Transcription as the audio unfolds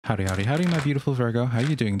Howdy, howdy, howdy, my beautiful Virgo. How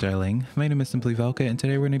you doing, darling? My name is SimplyVelca, and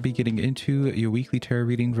today we're going to be getting into your weekly tarot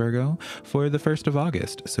reading, Virgo, for the 1st of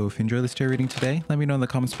August. So if you enjoy this tarot reading today, let me know in the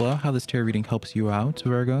comments below how this tarot reading helps you out,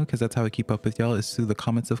 Virgo, because that's how I keep up with y'all, is through the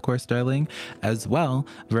comments, of course, darling. As well,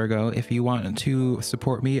 Virgo, if you want to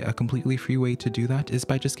support me, a completely free way to do that is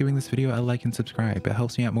by just giving this video a like and subscribe. It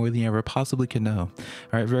helps me out more than you ever possibly can know.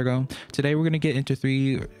 All right, Virgo, today we're going to get into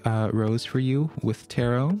 3 rows for you with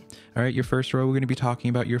tarot. All right, your first row, we're going to be talking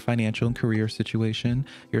about your financial and career situation.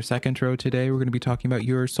 Your second row today, we're going to be talking about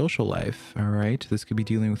your social life. All right, this could be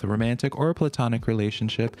dealing with a romantic or a platonic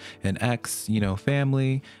relationship, an ex,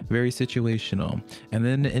 family, very situational. And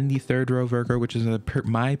then in the third row, Virgo, which is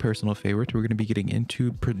my personal favorite, we're going to be getting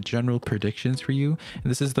into general predictions for you. And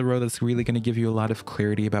this is the row that's really going to give you a lot of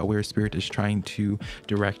clarity about where Spirit is trying to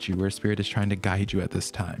direct you, where Spirit is trying to guide you at this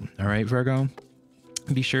time. All right, Virgo?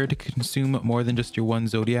 Be sure to consume more than just your one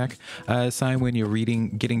zodiac sign when you're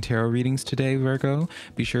getting tarot readings today, Virgo.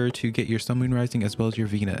 Be sure to get your sun, moon, rising, as well as your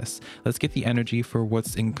Venus. Let's get the energy for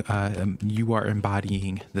what's you are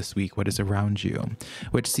embodying this week, what is around you,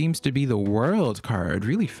 which seems to be the World card.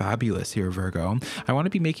 Really fabulous here, Virgo. I want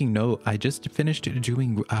to be making note, I just finished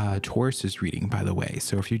doing Taurus's reading, by the way.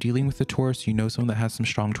 So if you're dealing with the Taurus, someone that has some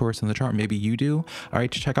strong Taurus in the chart, maybe you do. All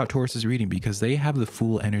right, check out Taurus's reading because they have the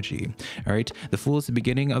Fool energy. All right, the Fool is the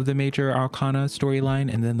beginning of the major arcana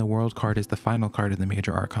storyline, and then the World card is the final card in the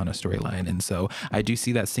major arcana storyline. And so I do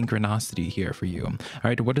see that synchronicity here for you. All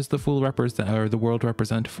right, what does the Fool represent, or the World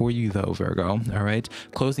represent for you though, Virgo? All right,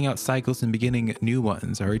 closing out cycles and beginning new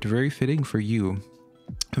ones. All right, very fitting for you,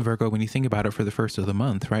 Virgo, when you think about it, for the first of the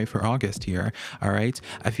month, right, for August here. All right,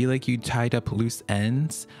 I feel like you tied up loose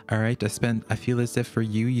ends. All right, I feel as if for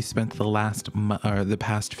you spent the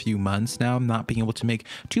past few months now not being able to make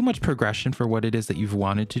too much progression for what it is that you've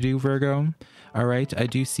wanted to do, Virgo. All right, I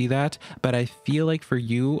do see that, but I feel like for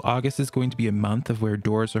you, August is going to be a month of where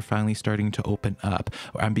doors are finally starting to open up.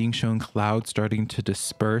 I'm being shown clouds starting to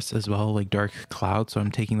disperse as well, like dark clouds. So I'm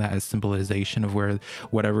taking that as symbolization of where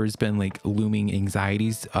whatever has been like looming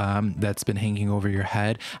anxieties that's been hanging over your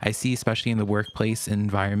head. I see, especially in the workplace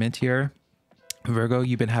environment here, Virgo,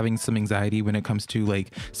 you've been having some anxiety when it comes to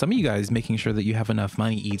like some of you guys making sure that you have enough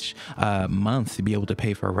money each month to be able to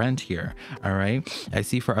pay for rent here. All right, I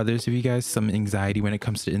see for others of you guys some anxiety when it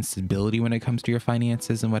comes to instability when it comes to your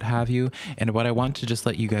finances and what have you. And what I want to just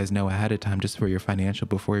let you guys know ahead of time, just for your financial,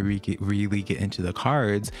 before we really get into the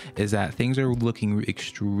cards, is that things are looking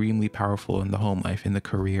extremely powerful in the home life, in the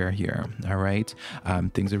career here. All right,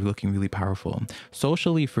 things are looking really powerful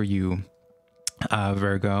socially for you,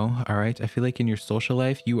 Virgo. All right, I feel like in your social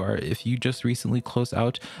life, if you just recently closed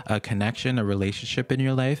out a connection, a relationship in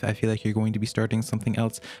your life, I feel like you're going to be starting something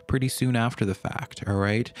else pretty soon after the fact. All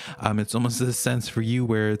right, it's almost a sense for you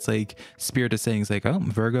where it's like Spirit is saying, it's like, oh,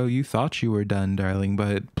 Virgo, you thought you were done, darling,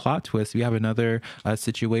 but plot twist, we have another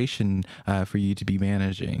situation for you to be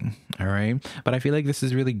managing. All right, but I feel like this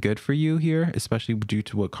is really good for you here, especially due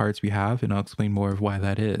to what cards we have, and I'll explain more of why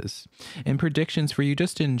that is. In predictions for you,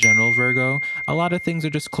 just in general, Virgo, a lot of things are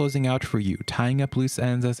just closing out for you, tying up loose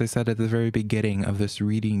ends, as I said at the very beginning of this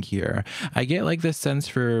reading here. I get like this sense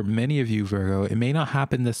for many of you, Virgo, it may not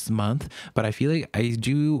happen this month, but I feel like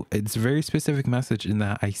it's a very specific message in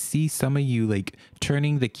that I see some of you like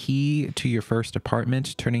turning the key to your first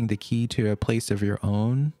apartment, turning the key to a place of your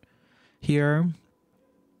own here,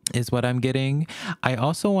 is what I'm getting. I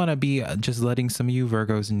also want to be just letting some of you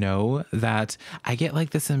Virgos know that I get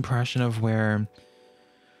like this impression of where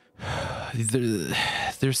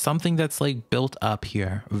there's something that's like built up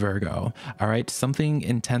here, Virgo. All right, something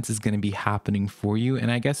intense is going to be happening for you,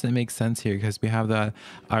 and I guess it makes sense here because we have the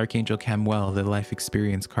Archangel Camuel, the life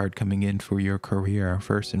experience card, coming in for your career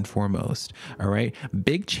first and foremost. All right,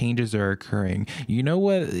 big changes are occurring. You know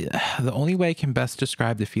what, the only way I can best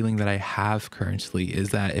describe the feeling that I have currently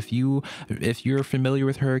is that if you're familiar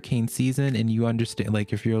with hurricane season and you understand,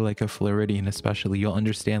 like if you're like a Floridian especially, you'll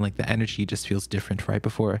understand like the energy just feels different right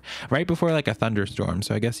before like a thunderstorm.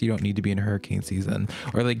 So I guess you don't need to be in hurricane season,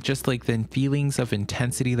 or like just like the feelings of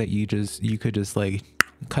intensity that you could just like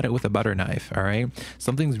cut it with a butter knife. All right,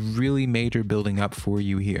 something's really major building up for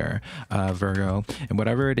you here, Virgo, and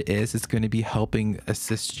whatever it is, it's going to be helping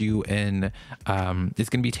assist you in it's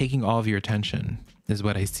going to be taking all of your attention, is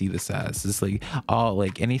what I see this as. It's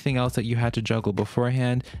like anything else that you had to juggle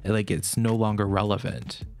beforehand, like it's no longer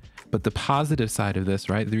relevant. But the positive side of this,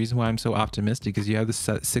 right, the reason why I'm so optimistic is you have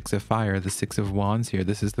the 6 of fire, the 6 of wands here.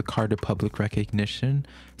 This is the card of public recognition,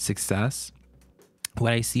 success.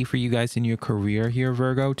 what I see for you guys in your career here,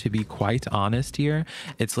 Virgo, to be quite honest here,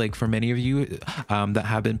 it's like for many of you that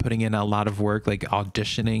have been putting in a lot of work, like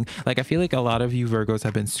auditioning, like I feel like a lot of you Virgos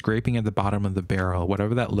have been scraping at the bottom of the barrel,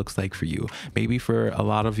 whatever that looks like for you. Maybe for a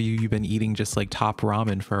lot of you, you've been eating just like top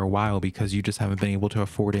ramen for a while because you just haven't been able to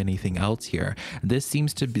afford anything else here. This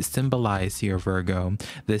seems to be symbolize here, Virgo,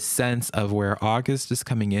 this sense of where August is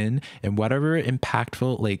coming in and whatever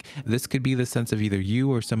impactful, like this could be the sense of either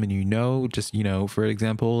you or someone you know, just, you know, for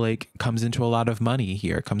example, like comes into a lot of money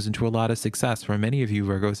here, comes into a lot of success. For many of you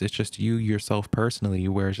Virgos, it's just you yourself personally,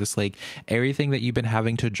 where it's just like everything that you've been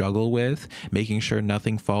having to juggle with, making sure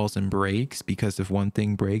nothing falls and breaks, because if one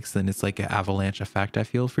thing breaks, then it's like an avalanche effect. I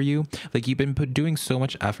feel for you, like you've been doing so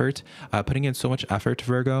much effort, putting in so much effort,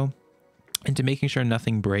 Virgo, into making sure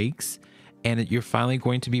nothing breaks, and you're finally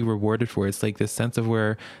going to be rewarded for it. It's like this sense of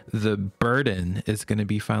where the burden is going to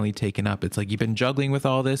be finally taken up. It's like you've been juggling with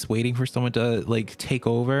all this, waiting for someone to like take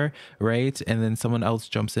over, right? And then someone else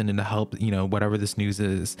jumps in and to help, you know, whatever this news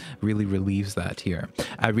is, really relieves that here.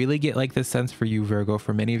 I really get like this sense for you, Virgo,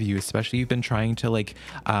 for many of you, especially you've been trying to like,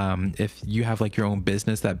 if you have like your own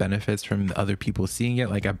business that benefits from other people seeing it,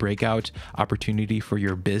 like a breakout opportunity for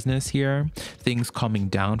your business here, things calming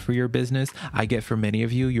down for your business. I get for many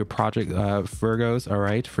of you, your project, Virgos, all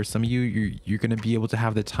right, for some of you, you're going to be able to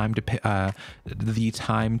have the time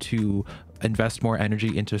to invest more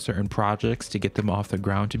energy into certain projects to get them off the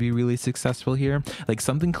ground to be really successful here. Like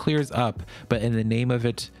something clears up, but in the name of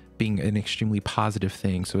it being an extremely positive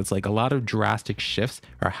thing. So it's like a lot of drastic shifts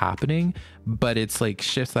are happening, but it's like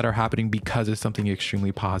shifts that are happening because of something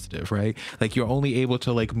extremely positive, right? Like you're only able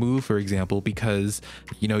to like move, for example, because,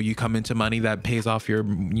 you know, you come into money that pays off your,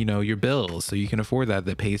 you know, your bills. So you can afford that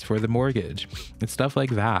pays for the mortgage and stuff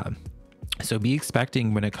like that. So be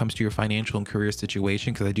expecting when it comes to your financial and career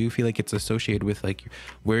situation, because I do feel like it's associated with like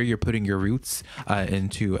where you're putting your roots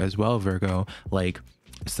into as well, Virgo. Like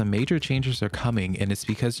some major changes are coming, and it's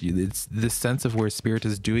because it's this sense of where spirit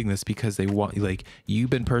is doing this because they want, like,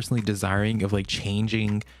 you've been personally desiring of like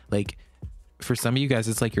changing, like for some of you guys,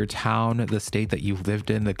 it's like your town, the state that you've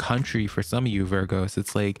lived in, the country. For some of you Virgos,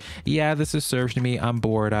 it's like, yeah, this has served me, I'm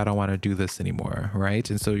bored, I don't want to do this anymore, right?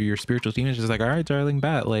 And so your spiritual team is just like, all right, darling,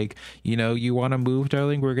 bet, like, you know, you want to move,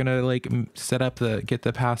 darling, we're gonna like set up get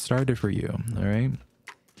the path started for you, all right?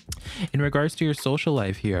 In regards to your social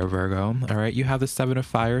life here, Virgo, all right, you have the Seven of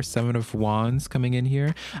Fire, Seven of Wands coming in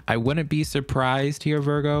here. I wouldn't be surprised here,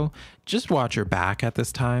 Virgo. Just watch your back at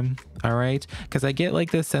this time, all right? Because I get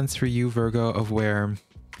like this sense for you, Virgo, of where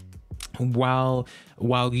while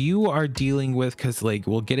you are dealing with, because like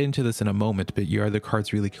we'll get into this in a moment, but the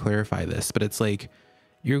cards really clarify this, but it's like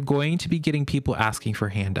you're going to be getting people asking for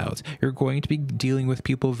handouts. You're going to be dealing with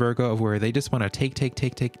people, Virgo, where they just want to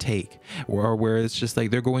take, or where it's just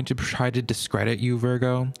like they're going to try to discredit you,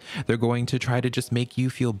 Virgo. They're going to try to just make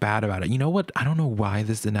you feel bad about it. You know what? I don't know why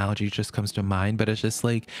this analogy just comes to mind, but it's just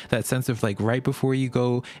like that sense of like right before you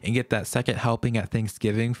go and get that second helping at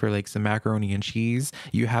Thanksgiving for like some macaroni and cheese,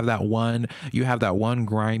 you have that one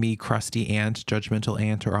grimy, crusty aunt, judgmental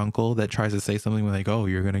aunt or uncle that tries to say something like, oh,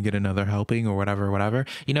 you're going to get another helping or whatever.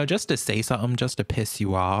 You know, just to say something, just to piss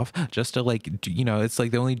you off, just to like, you know, it's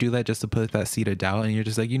like they only do that just to put that seed of doubt. And you're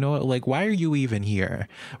just like, you know what, like, why are you even here?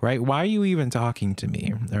 Right? Why are you even talking to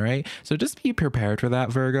me? All right. So just be prepared for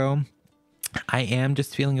that, Virgo. I am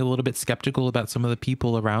just feeling a little bit skeptical about some of the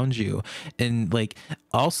people around you. And like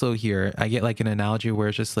also here, I get like an analogy where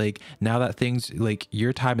it's just like now that things like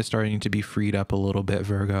your time is starting to be freed up a little bit,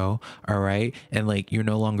 Virgo. All right. And like you're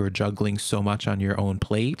no longer juggling so much on your own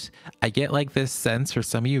plate. I get like this sense for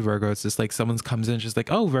some of you, Virgo, it's just like someone comes in just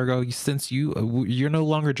like, oh, Virgo, since you're no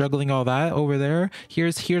longer juggling all that over there,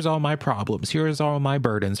 here's all my problems. Here's all my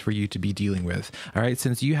burdens for you to be dealing with. All right.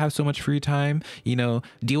 Since you have so much free time, you know,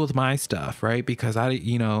 deal with my stuff. Right? Because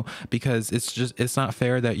because it's not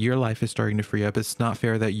fair that your life is starting to free up. It's not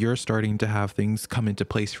fair that you're starting to have things come into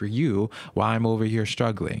place for you while I'm over here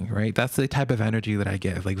struggling, right? That's the type of energy that I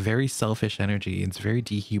get, like very selfish energy. It's very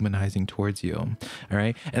dehumanizing towards you. All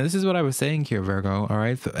right. And this is what I was saying here, Virgo. All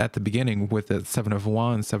right. At the beginning with the Seven of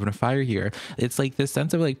Wands, Seven of Fire here, it's like this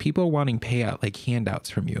sense of like people wanting payout, like handouts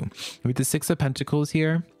from you. With the Six of Pentacles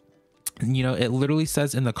here, you know, it literally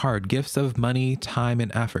says in the card, gifts of money, time,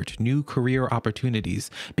 and effort, new career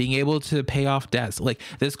opportunities, being able to pay off debts. Like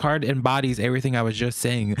this card embodies everything I was just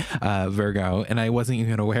saying, Virgo, and I wasn't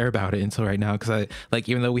even aware about it until right now. Because I like,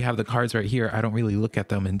 even though we have the cards right here, I don't really look at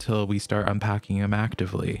them until we start unpacking them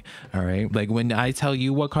actively. All right. Like when I tell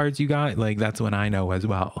you what cards you got, like that's when I know as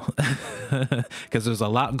well, because there's a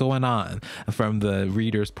lot going on from the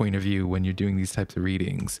reader's point of view when you're doing these types of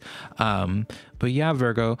readings. But yeah,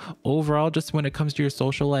 Virgo, overall, overall, just when it comes to your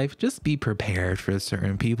social life, just be prepared for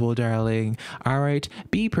certain people, darling. All right,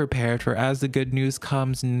 be prepared for, as the good news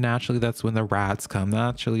comes, naturally that's when the rats come,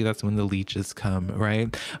 naturally that's when the leeches come,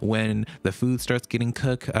 right? When the food starts getting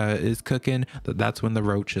cooking, that's when the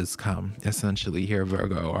roaches come, essentially, here,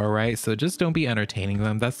 Virgo. All right, so just don't be entertaining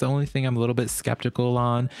them. That's the only thing I'm a little bit skeptical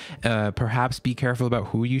on. Perhaps be careful about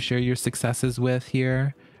who you share your successes with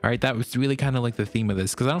here. All right, that was really kind of like the theme of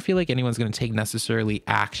this, because I don't feel like anyone's going to take necessarily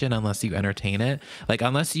action unless you entertain it. Like,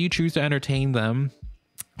 unless you choose to entertain them,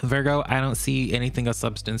 Virgo, I don't see anything of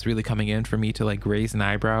substance really coming in for me to like raise an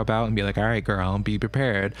eyebrow about and be like, all right, girl, be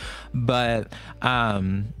prepared. But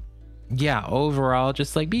yeah, overall,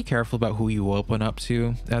 just like be careful about who you open up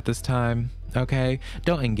to at this time. Okay,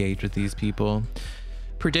 don't engage with these people.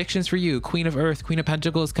 Predictions for you: Queen of Earth, Queen of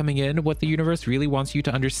Pentacles coming in. What the universe really wants you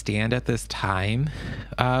to understand at this time,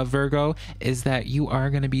 Virgo, is that you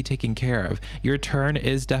are going to be taken care of. Your turn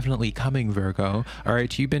is definitely coming, Virgo. All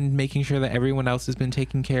right, you've been making sure that everyone else has been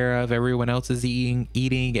taken care of, everyone else is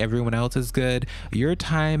eating, everyone else is good. Your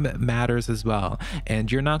time matters as well,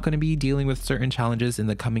 and you're not going to be dealing with certain challenges in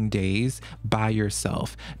the coming days by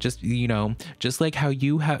yourself. Just, you know, just like how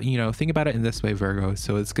you have, you know, think about it in this way, Virgo.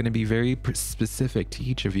 So it's going to be very specific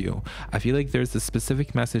to each of you. I feel like there's a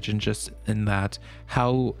specific message in that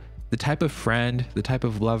how the type of friend, the type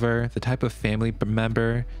of lover, the type of family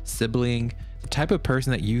member, sibling, the type of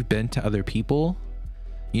person that you've been to other people,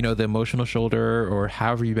 you know, the emotional shoulder, or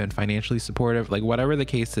however you've been financially supportive, like whatever the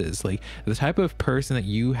case is, like the type of person that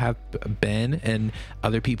you have been in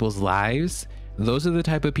other people's lives, those are the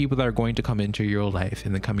type of people that are going to come into your life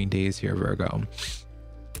in the coming days here, Virgo.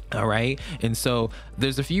 All right, and so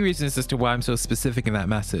there's a few reasons as to why I'm so specific in that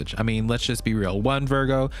message. I mean, let's just be real. One,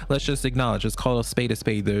 Virgo, let's just acknowledge, let's call a spade a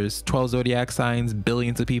spade. There's 12 zodiac signs,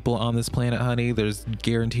 billions of people on this planet, honey. There's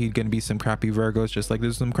guaranteed going to be some crappy Virgos, just like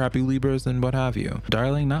there's some crappy Libras and what have you.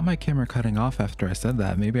 Darling, not my camera cutting off after I said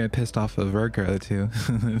that. Maybe I pissed off a Virgo too.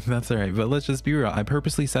 That's all right, but let's just be real. I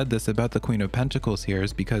purposely said this about the Queen of Pentacles here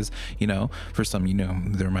is because, you know, for some, you know,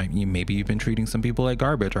 maybe you've been treating some people like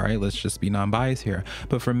garbage. All right, let's just be non-biased here.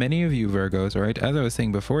 But for many of you Virgos, all right, as I was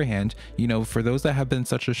saying beforehand, you know, for those that have been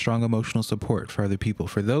such a strong emotional support for other people,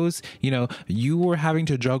 for those, you know, you were having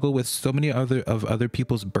to juggle with so many other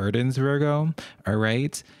people's burdens, Virgo, all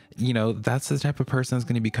right, you know, that's the type of person that's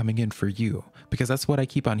going to be coming in for you, because that's what I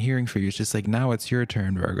keep on hearing for you. It's just like, now it's your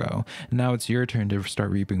turn, Virgo. Now it's your turn to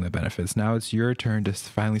start reaping the benefits. Now it's your turn to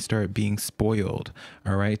finally start being spoiled,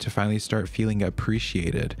 all right, to finally start feeling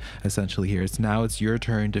appreciated, essentially here. Now it's your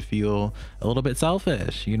turn to feel a little bit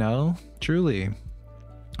selfish, you know, truly.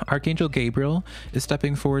 Archangel Gabriel is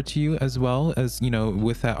stepping forward to you, as well as, you know,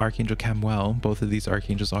 with that Archangel Camuel. Both of these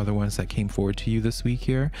archangels are the ones that came forward to you this week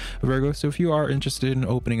here, Virgo. So if you are interested in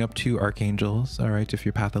opening up to archangels, all right, if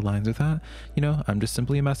your path aligns with that, you know, I'm just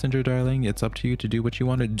simply a messenger, darling. It's up to you to do what you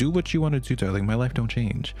want to do, darling. My life don't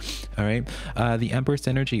change. All right. The Empress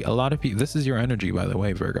energy, a lot of people, this is your energy, by the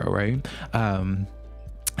way, Virgo, right?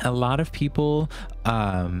 A lot of people,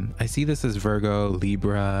 I see this as Virgo,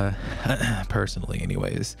 Libra, personally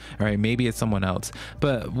anyways. All right, maybe it's someone else,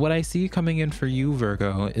 but what I see coming in for you,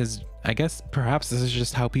 Virgo, is, I guess perhaps this is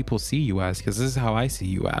just how people see you as, because this is how I see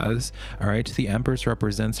you as. All right, the Empress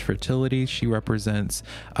represents fertility. She represents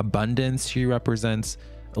abundance. She represents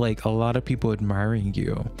like a lot of people admiring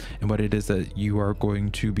you and what it is that you are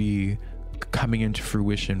going to be coming into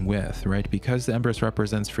fruition with, right? Because the Empress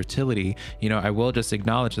represents fertility, you know, I will just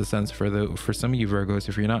acknowledge the sense for some of you Virgos,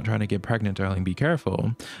 if you're not trying to get pregnant, darling, be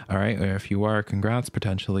careful. All right, or if you are, congrats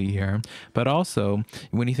potentially here. But also,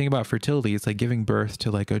 when you think about fertility, it's like giving birth to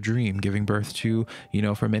like a dream, giving birth to, you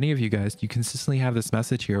know, for many of you guys, you consistently have this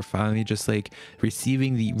message here of finally just like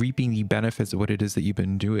reaping the benefits of what it is that you've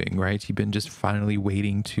been doing, right? You've been just finally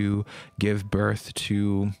waiting to give birth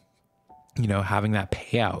to, you know, having that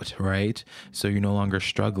payout, right? So you're no longer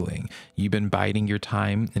struggling. You've been biding your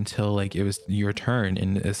time until like it was your turn,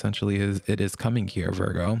 and essentially it is coming here,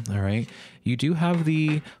 Virgo. All right, you do have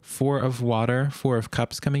the Four of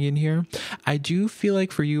Cups coming in here. I do feel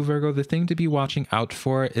like for you, Virgo, the thing to be watching out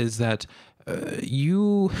for is that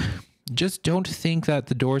you just don't think that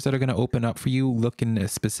the doors that are going to open up for you look in a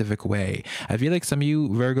specific way. I feel like some of you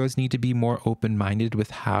Virgos need to be more open-minded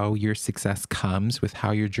with how your success comes, with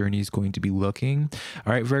how your journey is going to be looking.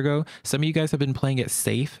 All right, Virgo, some of you guys have been playing it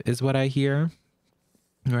safe is what I hear.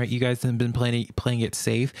 All right, you guys have been playing it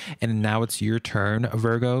safe, and now it's your turn,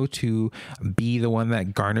 Virgo, to be the one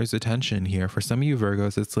that garners attention here. For some of you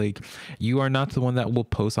Virgos, it's like you are not the one that will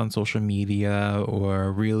post on social media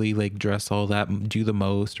or really like dress all that, do the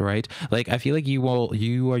most, right? Like I feel like you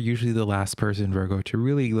are usually the last person, Virgo, to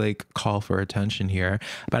really like call for attention here.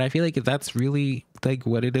 But I feel like that's really like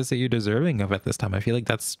what it is that you're deserving of at this time. I feel like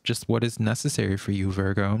that's just what is necessary for you,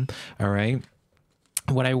 Virgo. All right.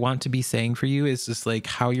 What I want to be saying for you is just like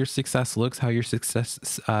how your success looks, how your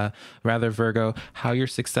success, rather Virgo, how your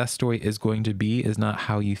success story is going to be is not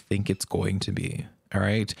how you think it's going to be. All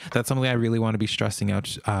right. That's something I really want to be stressing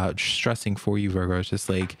for you, Virgo. It's just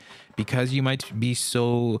like, because you might be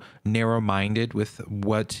so narrow minded with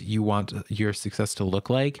what you want your success to look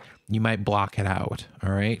like, you might block it out.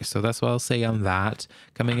 All right. So that's what I'll say on that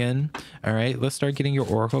coming in. All right. Let's start getting your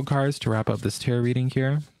oracle cards to wrap up this tarot reading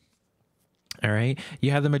here. All right,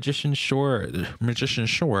 you have the magician's sword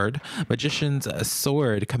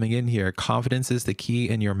coming in here. Confidence is the key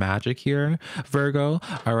in your magic here, Virgo.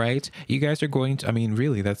 All right, you guys are going to, I mean,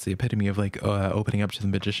 really, that's the epitome of like opening up to the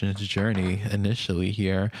magician's journey initially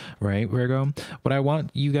here, right, Virgo? What I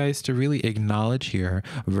want you guys to really acknowledge here,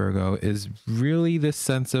 Virgo, is really this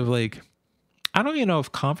sense of like, I don't even know if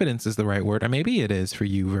confidence is the right word, or maybe it is for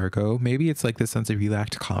you, Virgo. Maybe it's like the sense of you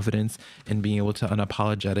lacked confidence in being able to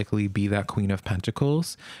unapologetically be that Queen of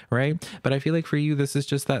Pentacles, right? But I feel like for you, this is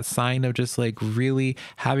just that sign of just like really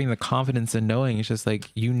having the confidence and knowing it's just like,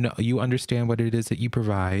 you know, you understand what it is that you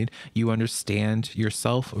provide. You understand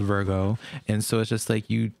yourself, Virgo. And so it's just like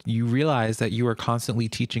you realize that you are constantly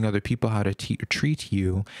teaching other people how to treat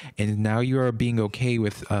you. And now you are being okay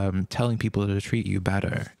with telling people to treat you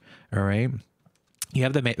better, all right? You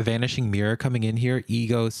have the vanishing mirror coming in here.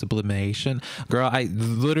 Ego sublimation. Girl, I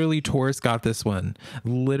literally Taurus got this one.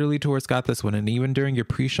 Literally Taurus got this one. And even during your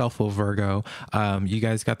pre-shuffle, Virgo, you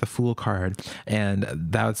guys got the Fool card. And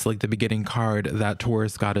that's like the beginning card that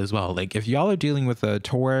Taurus got as well. Like if y'all are dealing with a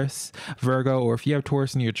Taurus, Virgo, or if you have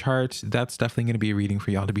Taurus in your chart, that's definitely going to be a reading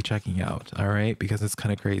for y'all to be checking out. All right? Because it's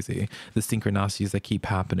kind of crazy. The synchronicities that keep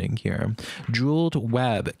happening here. Jeweled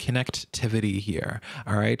web connectivity here.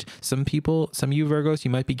 All right? Some of you Virgos,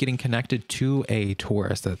 you might be getting connected to a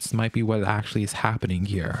Taurus. That might be what actually is happening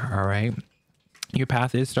here. All right. Your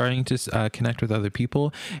path is starting to connect with other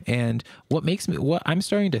people. And what I'm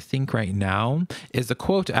starting to think right now is a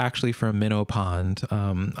quote actually from Minnow Pond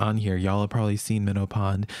on here. Y'all have probably seen Minnow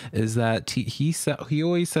Pond, is that he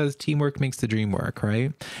always says teamwork makes the dream work,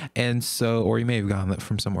 right? And so, or he may have gotten that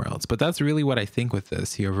from somewhere else, but that's really what I think with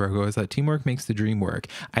this here, Virgo, is that teamwork makes the dream work.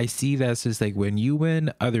 I see that as just like when you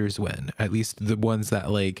win, others win, at least the ones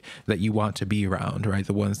that like, that you want to be around, right?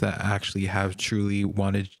 The ones that actually have truly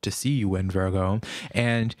wanted to see you win, Virgo.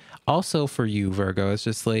 And also for you, Virgo, it's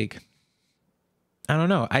just like, I don't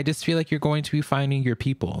know. I just feel like you're going to be finding your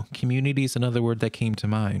people. Community is another word that came to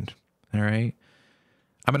mind. All right.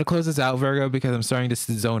 I'm going to close this out, Virgo, because I'm starting to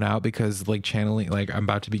zone out because like channeling, like I'm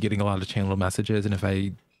about to be getting a lot of channel messages. And if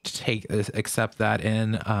I accept that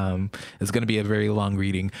in, it's going to be a very long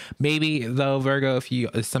reading. Maybe though, Virgo,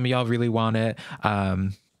 if some of y'all really want it,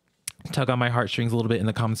 tug on my heartstrings a little bit in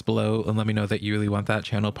the comments below and let me know that you really want that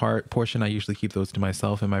channel portion. I usually keep those to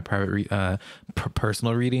myself in my private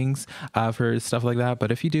personal readings for stuff like that.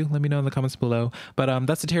 But if you do, let me know in the comments below. But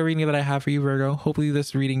that's the tarot reading that I have for you, Virgo. Hopefully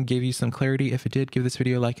this reading gave you some clarity. If it did, give this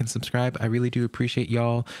video a like and subscribe. I really do appreciate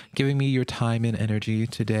y'all giving me your time and energy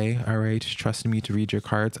today. All right, trusting me to read your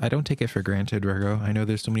cards. I don't take it for granted, Virgo. I know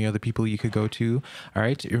there's so many other people you could go to. All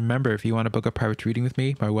right, remember, if you want to book a private reading with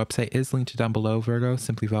me, my website is linked down below, Virgo,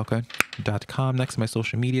 SimplyVelca.com. Next to my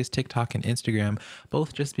social medias, TikTok and Instagram,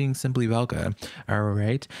 both just being SimplyVelca. All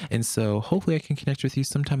right. And so hopefully I can connect with you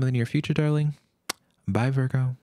sometime in the near future, darling. Bye, Virgo.